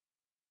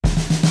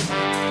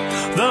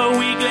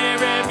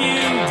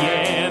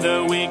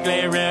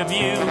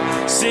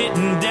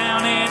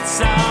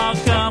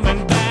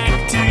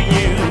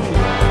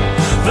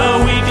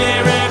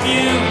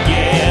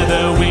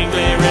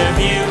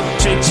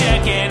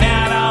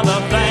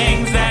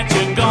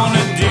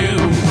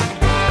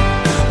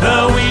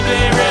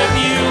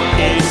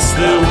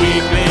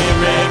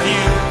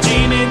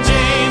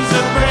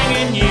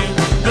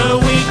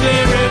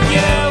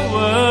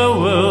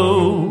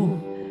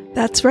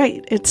That's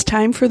right. It's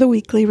time for the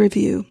Weekly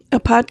Review, a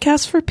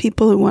podcast for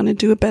people who want to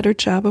do a better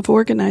job of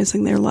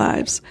organizing their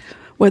lives.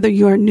 Whether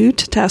you are new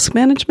to task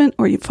management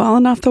or you've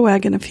fallen off the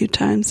wagon a few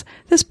times,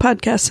 this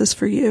podcast is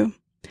for you.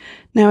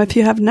 Now, if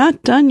you have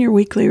not done your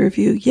weekly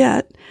review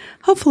yet,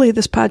 hopefully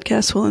this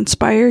podcast will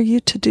inspire you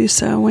to do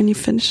so when you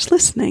finish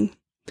listening.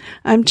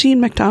 I'm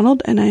Jean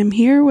MacDonald, and I am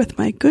here with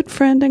my good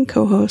friend and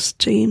co-host,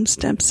 James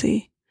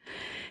Dempsey.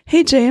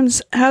 Hey,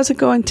 James, how's it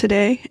going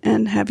today?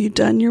 And have you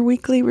done your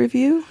weekly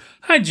review?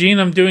 Hi, Jean.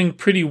 I'm doing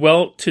pretty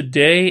well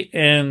today,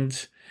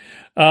 and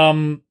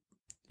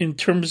in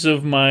terms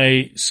of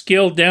my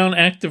scaled down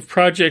active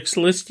projects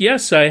list,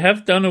 yes, I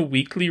have done a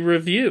weekly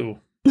review.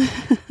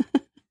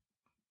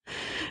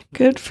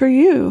 Good for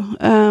you.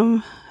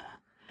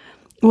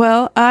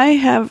 Well, I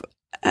have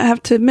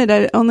to admit,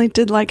 I only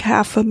did like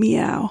half a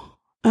meow.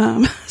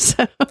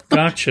 So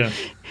Gotcha.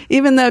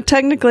 Even though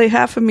technically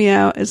half a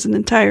meow is an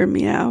entire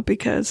meow,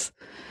 because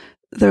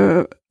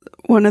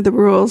one of the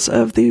rules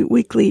of the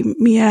weekly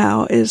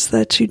meow is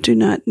that you do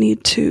not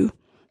need to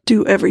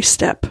do every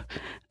step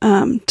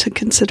to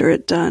consider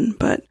it done.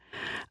 But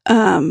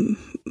I'm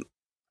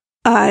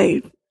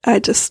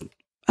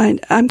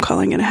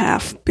calling it a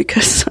half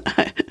because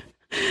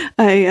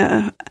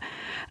I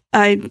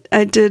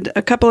did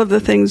a couple of the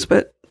things,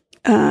 but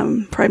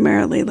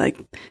primarily like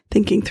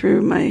thinking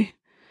through my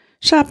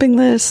shopping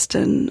list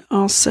and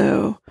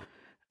also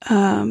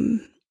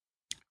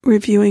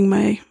reviewing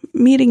my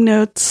meeting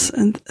notes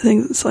and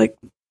things like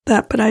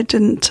that. But I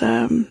didn't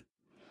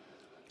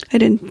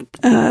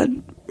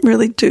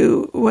really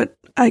do what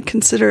I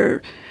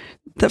consider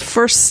the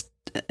first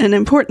and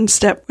important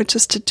step, which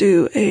is to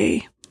do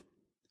a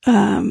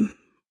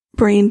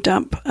brain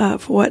dump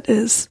of what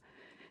is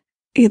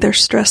either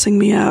stressing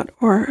me out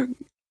or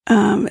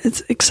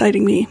it's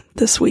exciting me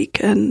this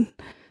week, and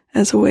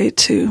as a way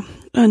to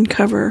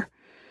uncover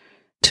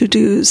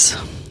to-dos.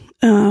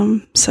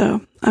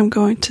 So I'm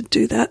going to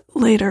do that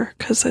later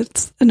because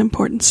it's an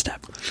important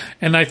step.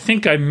 And I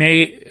think I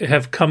may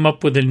have come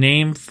up with a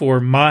name for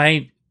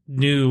my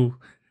new,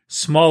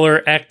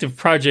 smaller active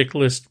project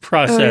list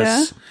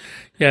process. Oh,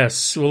 yeah?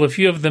 Yes. Well, if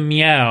you have the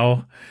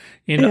meow,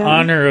 in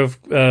honor of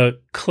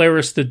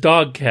Clarice the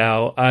dog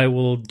cow, I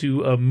will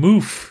do a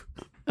M.O.O.F.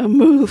 A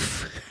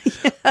M.O.O.F.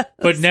 Yes.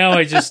 But now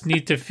I just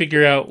need to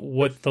figure out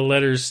what the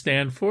letters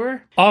stand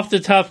for. Off the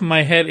top of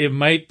my head, it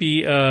might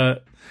be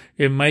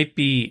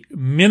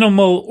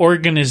minimal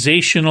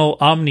organizational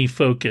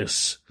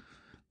omnifocus.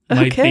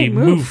 Might be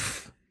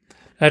M.O.O.F.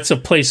 That's a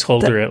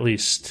placeholder, at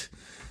least.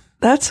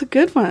 That's a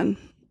good one.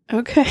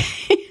 Okay.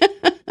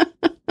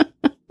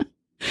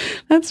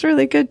 That's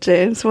really good,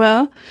 James.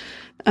 Well,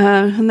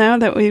 now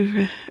that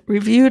we've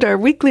reviewed our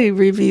weekly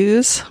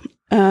reviews,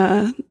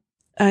 I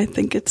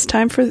think it's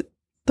time for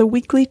the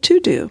weekly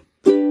to-do.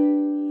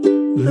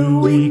 The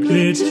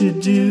weekly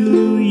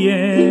to-do,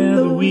 yeah,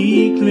 the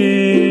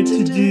weekly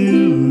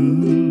to-do.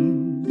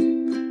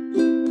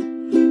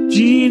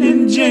 Jean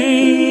and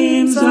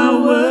James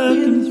are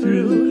working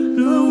through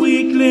the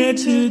weekly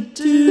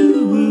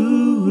to-do.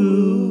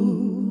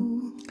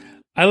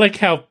 I like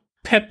how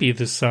peppy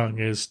the song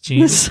is,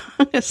 Jean. The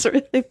song is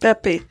really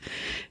peppy.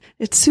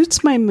 It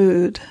suits my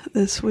mood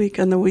this week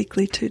on the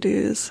weekly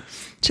to-dos.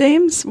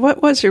 James,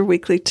 what was your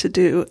weekly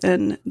to-do,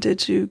 and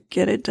did you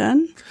get it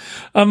done?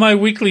 My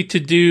weekly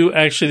to-do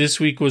actually this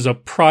week was a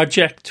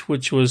project,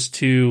 which was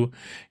to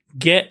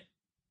get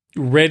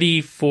ready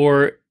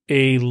for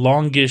a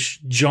longish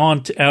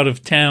jaunt out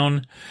of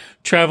town,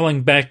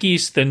 traveling back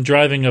east, then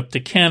driving up to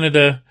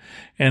Canada,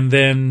 and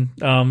then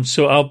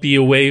so I'll be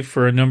away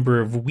for a number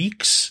of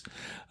weeks.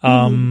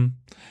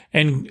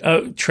 And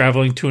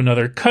traveling to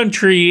another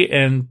country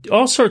and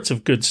all sorts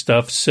of good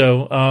stuff.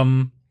 So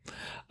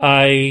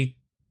I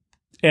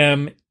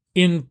am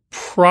in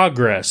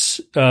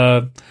progress.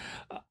 We're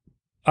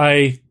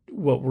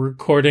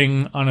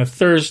recording on a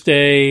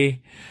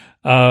Thursday.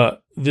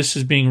 This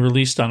is being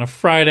released on a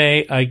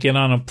Friday. I get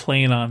on a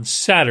plane on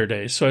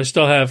Saturday. So I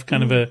still have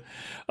kind of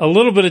a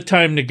little bit of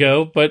time to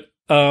go. But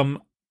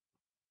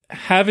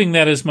having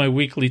that as my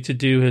weekly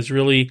to-do has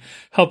really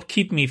helped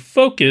keep me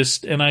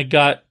focused, and I've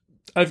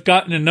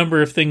gotten a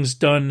number of things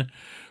done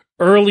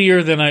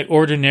earlier than I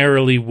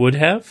ordinarily would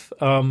have,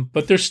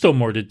 but there's still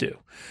more to do.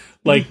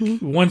 Like,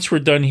 once we're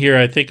done here,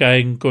 I think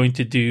I'm going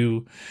to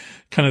do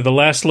kind of the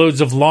last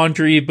loads of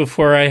laundry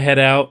before I head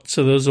out,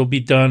 so those will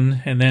be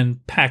done, and then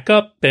pack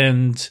up,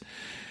 and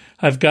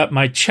I've got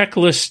my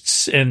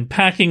checklists and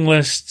packing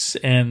lists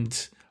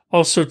and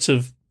all sorts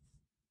of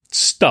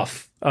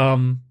stuff.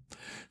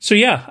 So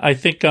yeah, I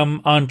think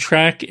I'm on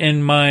track,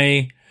 and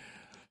my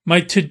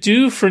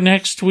to-do for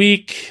next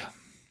week,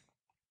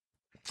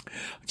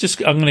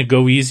 I'm going to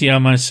go easy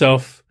on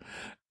myself.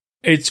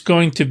 It's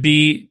going to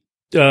be,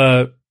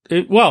 you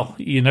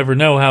never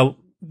know how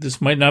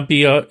this might not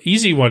be an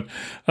easy one.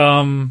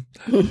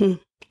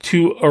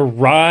 To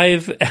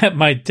arrive at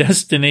my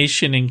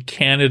destination in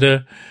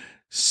Canada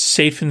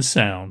safe and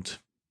sound.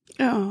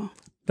 Oh,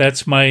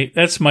 that's my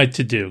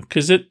to-do,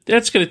 because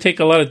that's going to take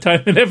a lot of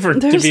time and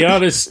effort, to be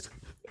honest.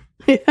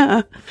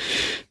 Yeah.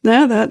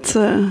 No,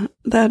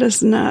 that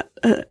is not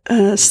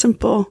a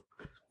simple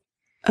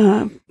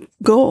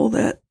goal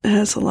that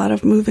has a lot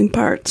of moving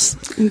parts,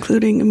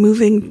 including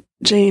moving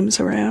James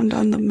around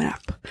on the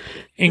map.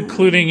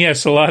 Including,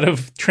 yes, a lot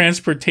of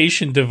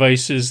transportation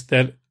devices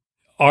that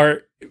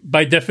are,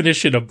 by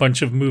definition, a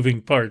bunch of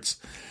moving parts.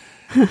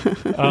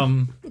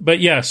 But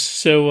yes,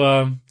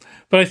 so,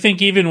 but I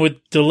think even with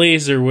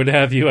delays or what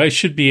have you, I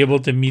should be able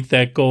to meet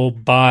that goal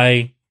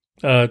by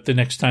the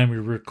next time we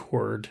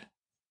record.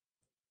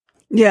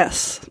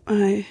 Yes,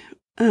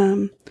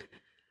 I'm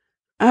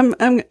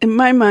in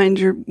my mind,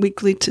 your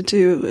weekly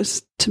to-do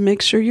is to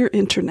make sure your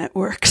internet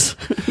works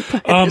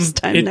by this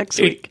time next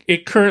week.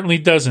 It currently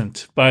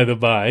doesn't, by the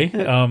by.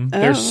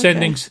 They're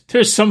sending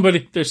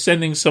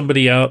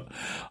somebody out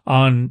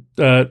on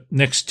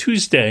next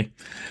Tuesday.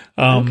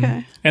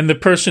 And the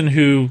person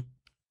who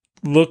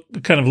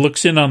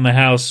looks in on the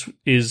house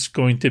is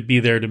going to be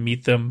there to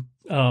meet them.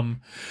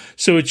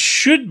 So it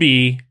should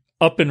be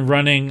up and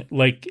running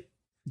like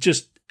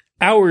just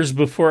hours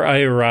before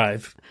I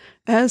arrive.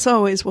 As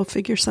always, we'll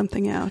figure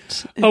something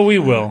out. We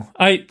will.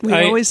 I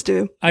always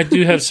do. I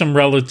do have some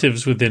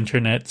relatives with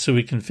internet, so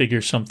we can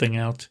figure something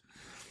out.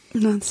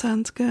 That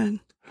sounds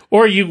good.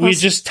 Or we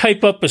just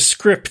type up a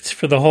script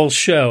for the whole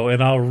show,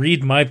 and I'll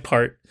read my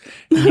part,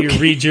 and you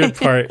read your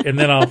part, and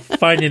then I'll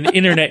find an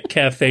internet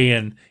cafe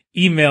and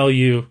email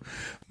you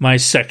my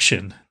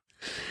section.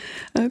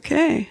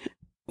 Okay.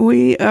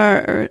 We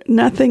are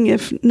nothing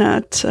if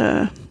not,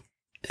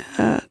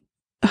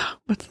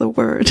 what's the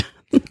word?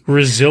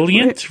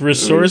 Resilient?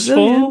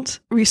 Resourceful?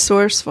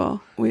 Resourceful.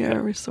 We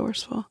are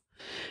resourceful.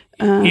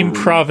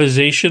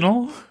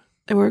 Improvisational?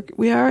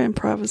 We are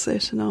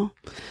improvisational.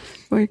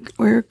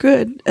 We're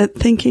good at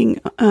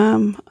thinking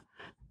on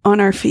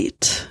our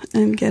feet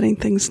and getting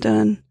things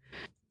done,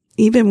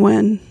 even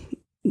when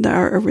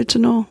our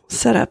original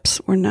setups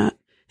were not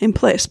in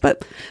place.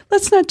 But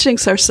let's not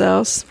jinx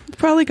ourselves. It's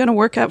probably going to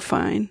work out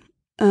fine.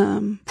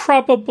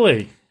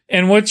 Probably.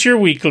 And what's your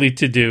weekly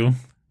to-do?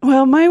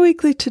 Well, my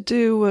weekly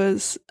to-do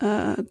was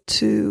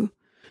to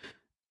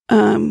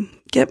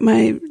get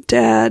my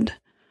dad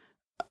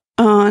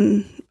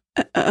on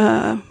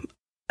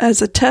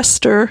as a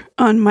tester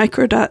on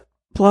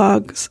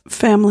Micro.blog's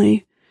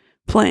family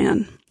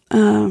plan.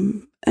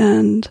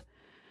 And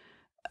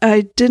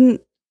I didn't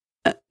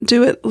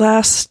do it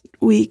last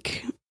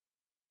week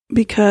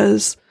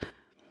because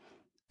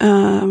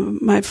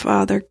my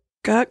father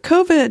got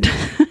COVID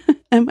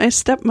and my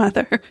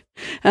stepmother.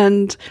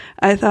 And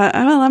I thought,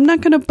 well, I'm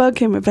not going to bug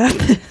him about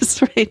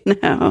this right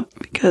now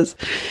because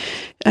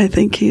I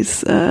think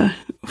he's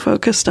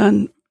focused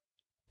on,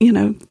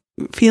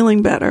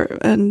 feeling better.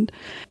 And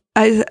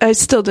I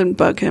still didn't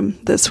bug him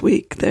this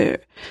week.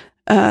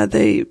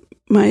 My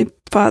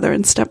father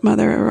and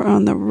stepmother are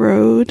on the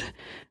road,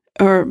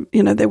 or,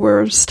 they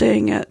were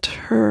staying at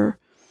her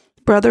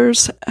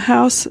brother's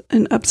house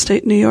in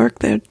upstate New York.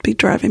 They'd be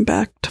driving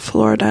back to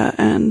Florida.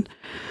 And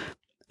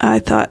I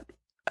thought,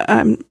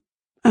 I'm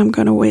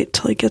going to wait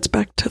till he gets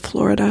back to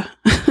Florida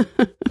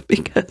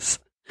because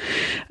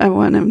I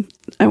want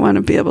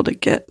to be able to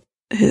get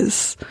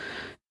his,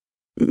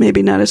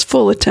 maybe not his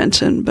full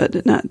attention,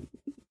 but not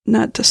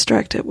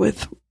distract it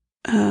with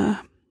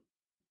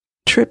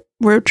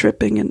road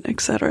tripping and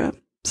etc.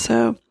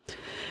 So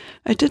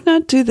I did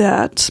not do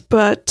that,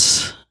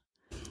 but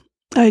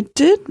I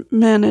did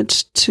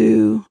manage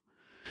to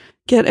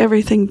get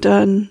everything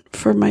done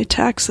for my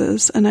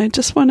taxes, and I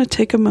just want to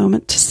take a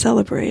moment to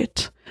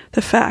celebrate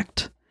the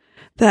fact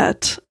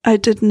that I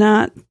did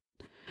not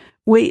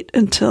wait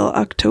until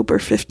October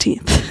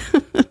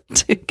 15th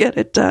to get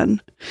it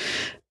done.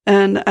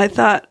 And I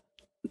thought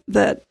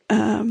that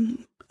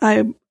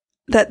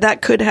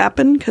that could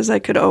happen because I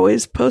could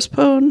always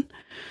postpone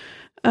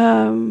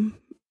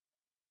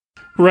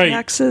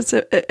taxes.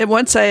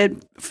 Once I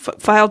had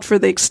filed for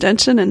the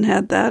extension and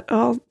had that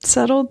all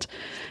settled,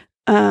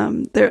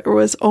 there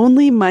was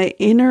only my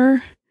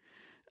inner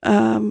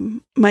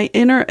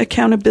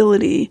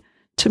accountability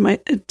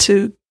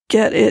to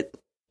get it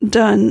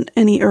done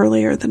any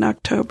earlier than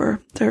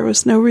October. There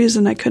was no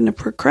reason I couldn't have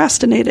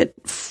procrastinated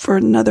for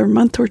another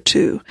month or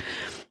two.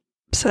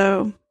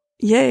 So,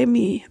 yay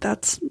me!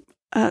 That's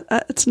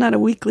it's not a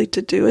weekly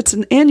to do; it's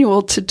an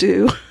annual to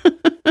do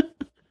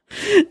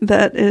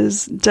that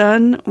is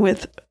done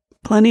with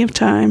plenty of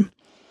time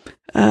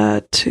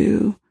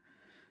to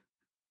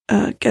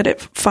get it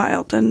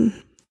filed, and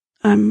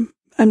I'm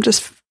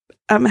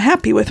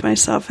happy with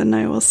myself, and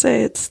I will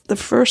say it's the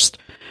first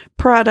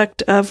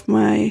product of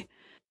my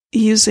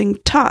using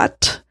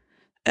Tot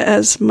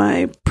as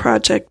my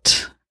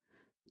project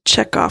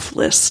checkoff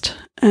list,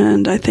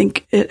 and I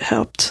think it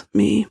helped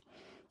me,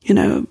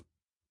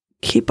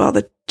 keep all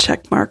the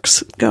check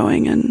marks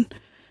going,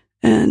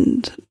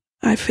 and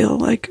I feel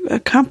like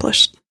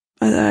accomplished.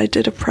 I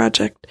did a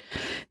project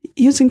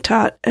using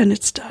Tot, and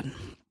it's done.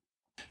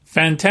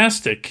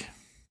 Fantastic.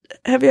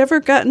 Have you ever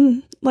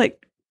gotten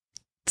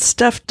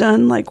stuff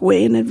done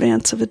way in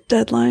advance of a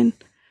deadline?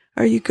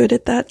 Are you good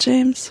at that,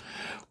 James?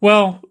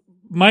 Well,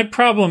 my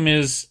problem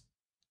is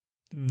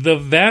the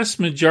vast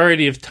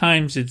majority of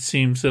times, it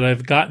seems that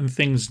I've gotten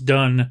things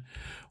done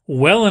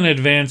well in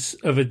advance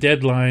of a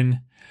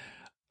deadline,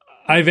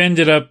 I've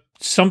ended up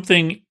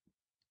something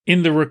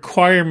in the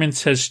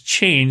requirements has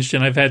changed,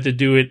 and I've had to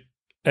do it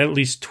at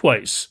least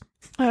twice.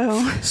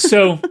 Oh,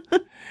 so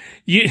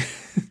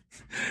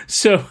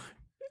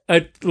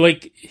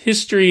like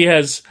history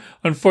has,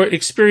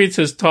 experience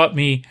has taught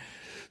me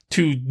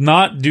to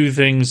not do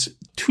things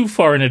too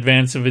far in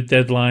advance of a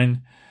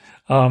deadline,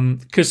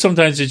 because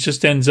sometimes it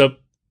just ends up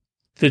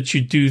that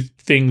you do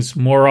things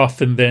more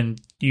often than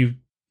you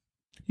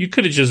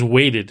could have just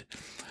waited.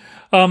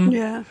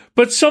 yeah.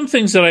 But some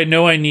things that I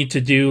know I need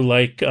to do,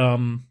 like,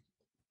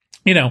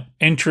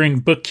 entering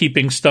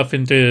bookkeeping stuff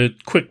into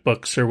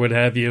QuickBooks or what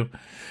have you.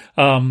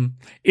 I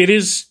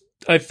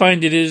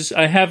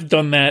have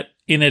done that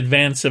in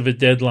advance of a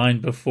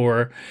deadline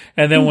before.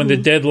 And then when the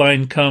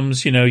deadline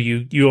comes,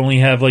 you only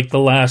have like the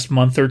last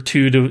month or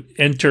two to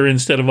enter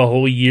instead of a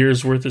whole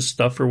year's worth of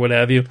stuff or what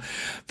have you.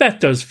 That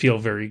does feel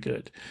very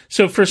good.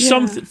 So for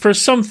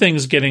some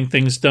things, getting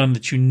things done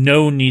that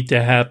need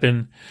to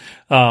happen,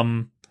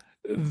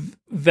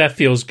 that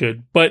feels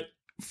good. But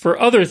for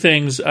other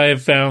things, I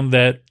have found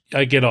that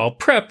I get all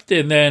prepped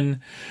and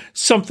then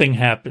something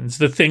happens.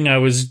 The thing I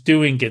was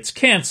doing gets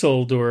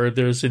canceled, or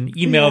there's an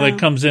email that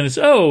comes in and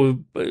says, "Oh,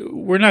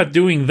 we're not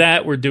doing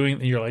that. We're doing,"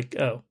 and you're like,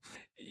 "Oh."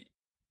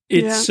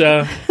 It's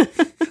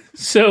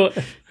so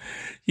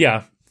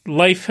yeah,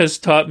 life has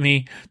taught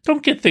me,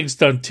 don't get things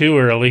done too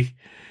early.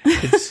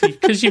 It's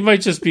because you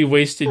might just be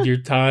wasting your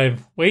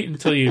time. Wait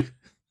until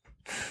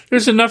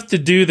there's enough to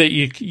do that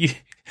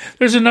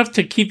there's enough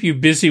to keep you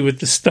busy with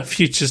the stuff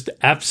you just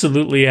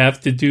absolutely have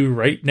to do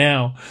right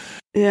now.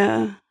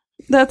 Yeah,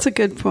 that's a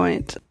good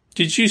point.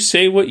 Did you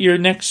say what your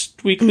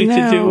next weekly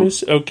to-do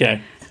is?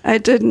 Okay. I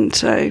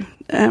didn't. I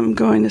am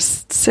going to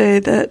say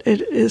that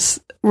it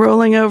is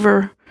rolling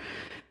over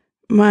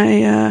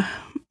my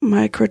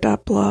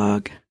microdot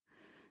blog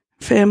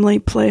family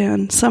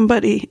plan.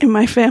 Somebody in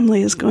my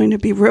family is going to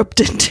be roped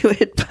into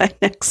it by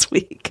next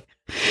week.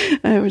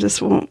 I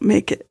just won't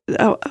make it.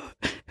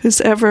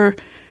 Who's ever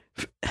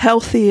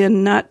healthy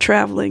and not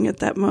traveling at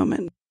that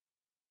moment.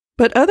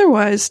 But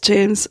otherwise,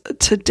 James,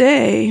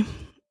 today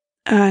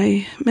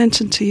I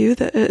mentioned to you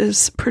that it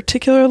is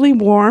particularly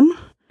warm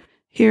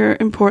here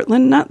in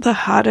Portland, not the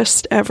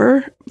hottest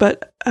ever,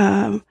 but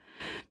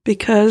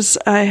because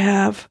I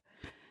have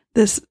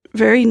this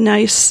very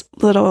nice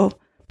little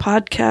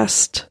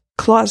podcast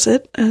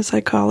closet, as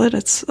I call it.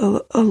 It's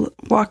a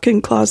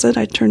walk-in closet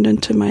I turned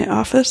into my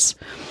office,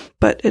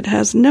 but it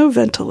has no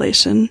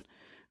ventilation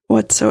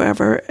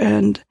whatsoever,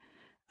 and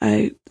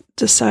I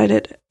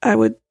decided I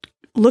would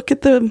look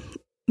at the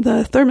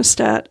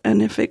thermostat,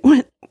 and if it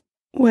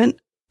went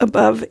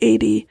above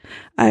 80,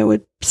 I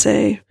would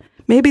say,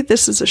 maybe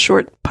this is a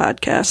short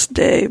podcast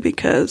day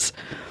because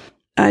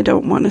I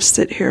don't want to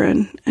sit here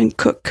and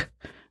cook.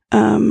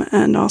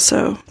 And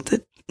also,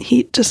 the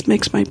heat just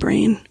makes my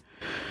brain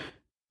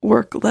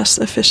work less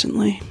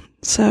efficiently.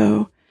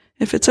 So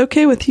if it's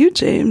okay with you,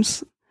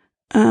 James,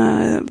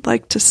 I'd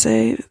like to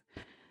say,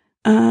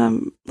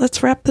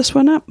 let's wrap this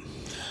one up.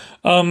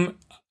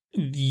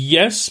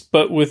 Yes,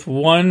 but with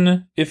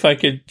if I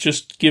could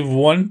just give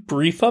one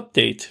brief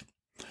update.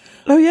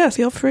 Oh, yeah,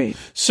 feel free.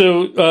 So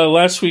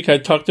last week I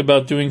talked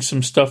about doing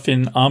some stuff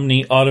in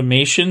Omni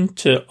Automation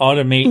to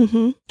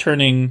automate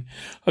turning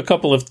a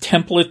couple of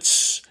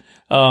templates,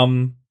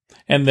 and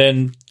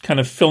then kind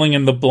of filling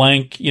in the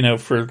blank,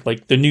 for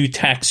like the new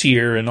tax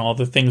year and all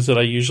the things that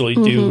I usually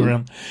do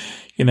around,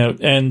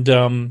 and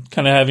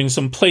kind of having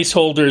some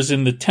placeholders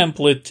in the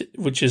template,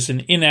 which is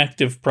an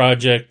inactive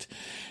project,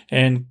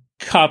 and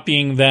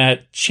copying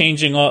that,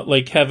 changing all,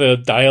 like have a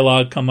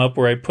dialogue come up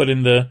where I put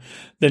in the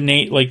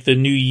name, like the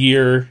new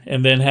year,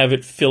 and then have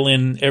it fill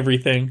in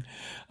everything.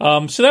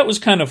 So that was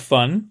kind of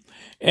fun.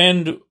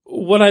 And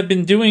what I've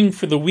been doing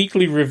for the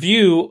weekly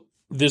review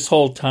this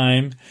whole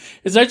time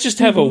is I just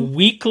have a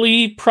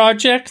weekly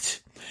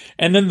project,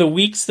 and then the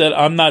weeks that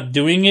I'm not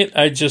doing it,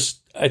 I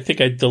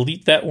think I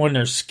delete that one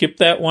or skip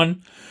that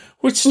one,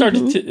 which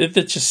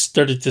it just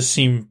started to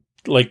seem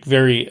like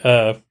very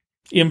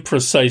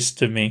imprecise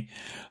to me.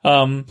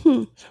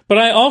 But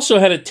I also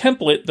had a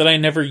template that I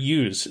never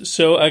use.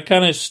 So I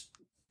kind of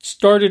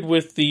started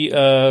with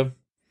the,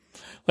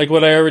 like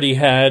what I already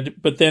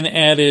had, but then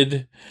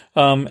adding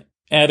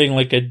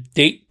like a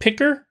date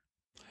picker,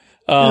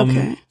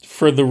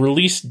 for the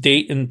release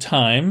date and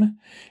time.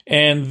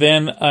 And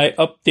then I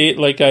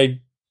I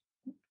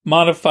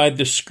modified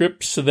the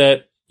script so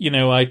that,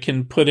 I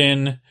can put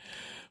in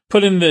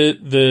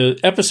the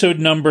episode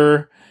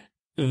number.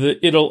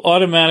 It'll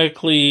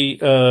automatically,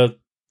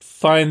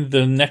 find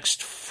the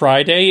next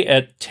Friday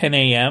at 10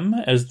 a.m.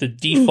 as the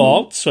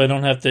default, so I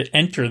don't have to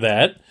enter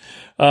that.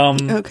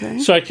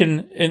 So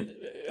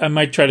I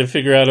might try to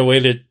figure out a way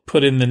to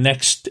put in the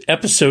next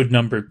episode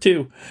number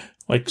too.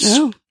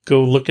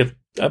 Go look at,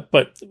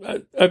 but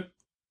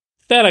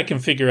that I can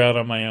figure out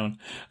on my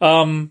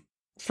own.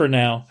 for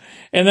now.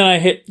 And then I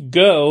hit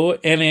go,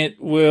 and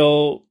it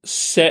will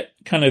set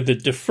kind of the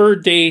defer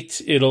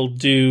date. It'll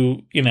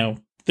do,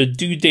 the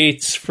due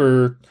dates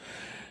for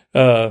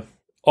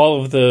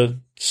all of the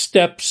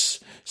steps.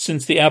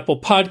 Since the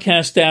Apple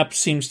Podcast app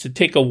seems to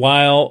take a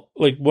while,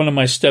 like one of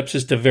my steps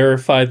is to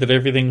verify that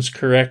everything's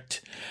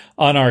correct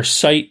on our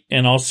site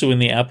and also in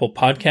the Apple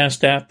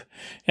Podcast app.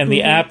 And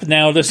the app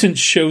now doesn't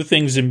show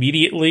things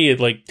immediately.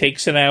 It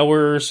takes an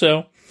hour or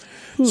so.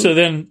 So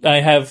then I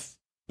have,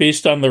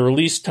 based on the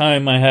release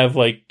time,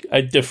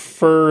 I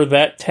defer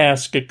that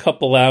task a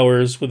couple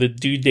hours with a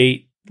due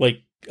date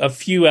a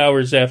few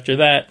hours after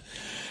that.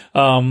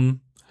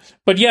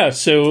 But yeah,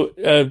 so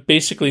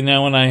basically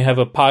now when I have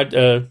a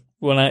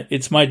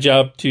it's my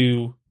job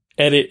to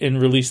edit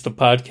and release the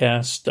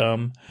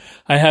podcast,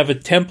 I have a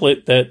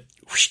template that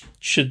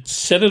should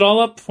set it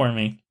all up for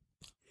me.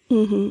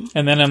 And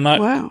then I'm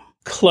not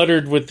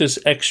cluttered with this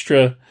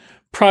extra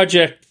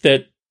project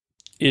that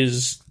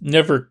is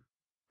never,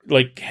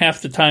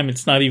 half the time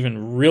it's not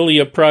even really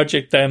a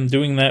project that I'm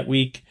doing that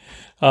week.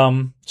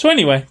 So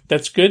anyway,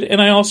 that's good.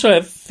 And I also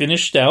have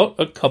finished out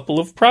a couple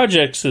of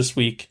projects this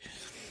week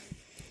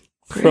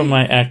from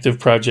my active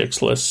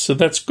projects list. So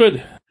that's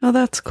good. Oh,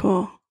 that's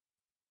cool.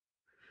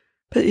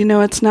 But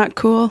it's not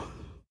cool?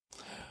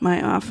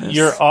 My office.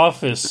 Your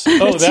office.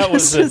 Oh, that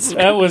was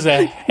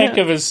a heck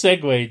of a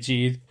segue,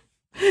 Gene.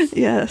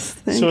 Yes,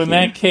 thank you. So in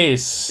that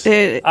case,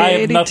 I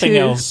have nothing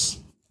else.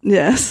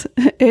 Yes,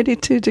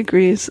 82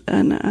 degrees,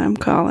 and I'm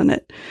calling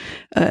it.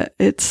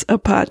 It's a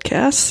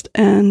podcast,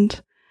 and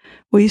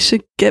we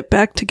should get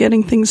back to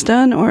getting things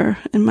done, or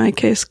in my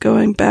case,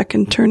 going back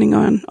and turning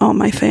on all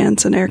my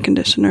fans and air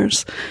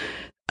conditioners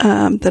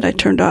that I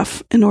turned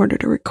off in order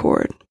to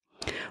record.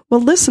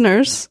 Well,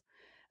 listeners,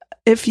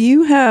 if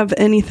you have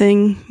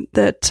anything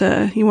that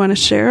you want to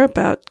share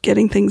about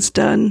getting things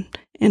done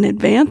in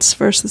advance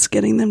versus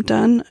getting them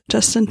done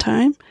just in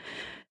time,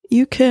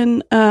 you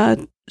can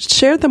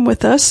share them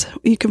with us.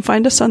 You can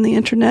find us on the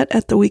internet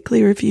at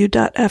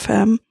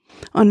theweeklyreview.fm,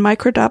 on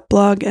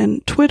micro.blog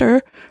and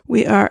Twitter.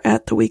 We are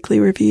at The Weekly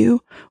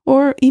Review,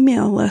 or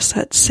email us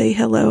at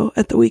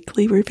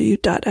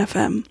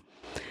sayhello@theweeklyreview.fm.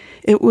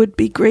 It would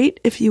be great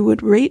if you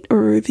would rate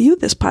or review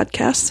this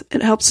podcast.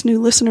 It helps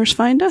new listeners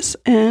find us,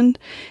 and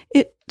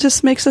it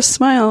just makes us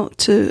smile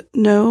to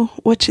know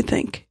what you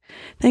think.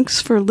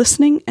 Thanks for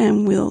listening,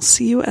 and we'll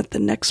see you at the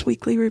next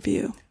Weekly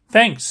Review.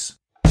 Thanks.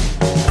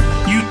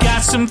 You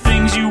got some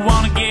things you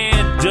want to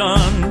get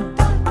done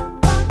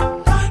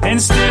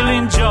and still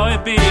enjoy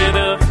a bit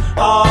of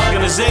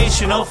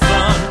organizational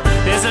fun.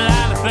 There's a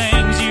lot of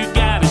things you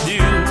got to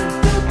do.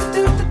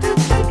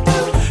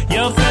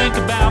 You'll think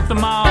about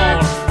them all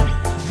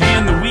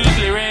in the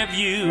Weekly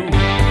Review.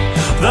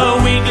 The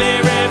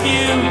Weekly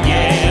Review,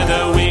 yeah,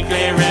 the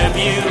Weekly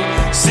Review.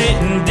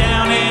 Sitting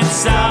down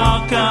inside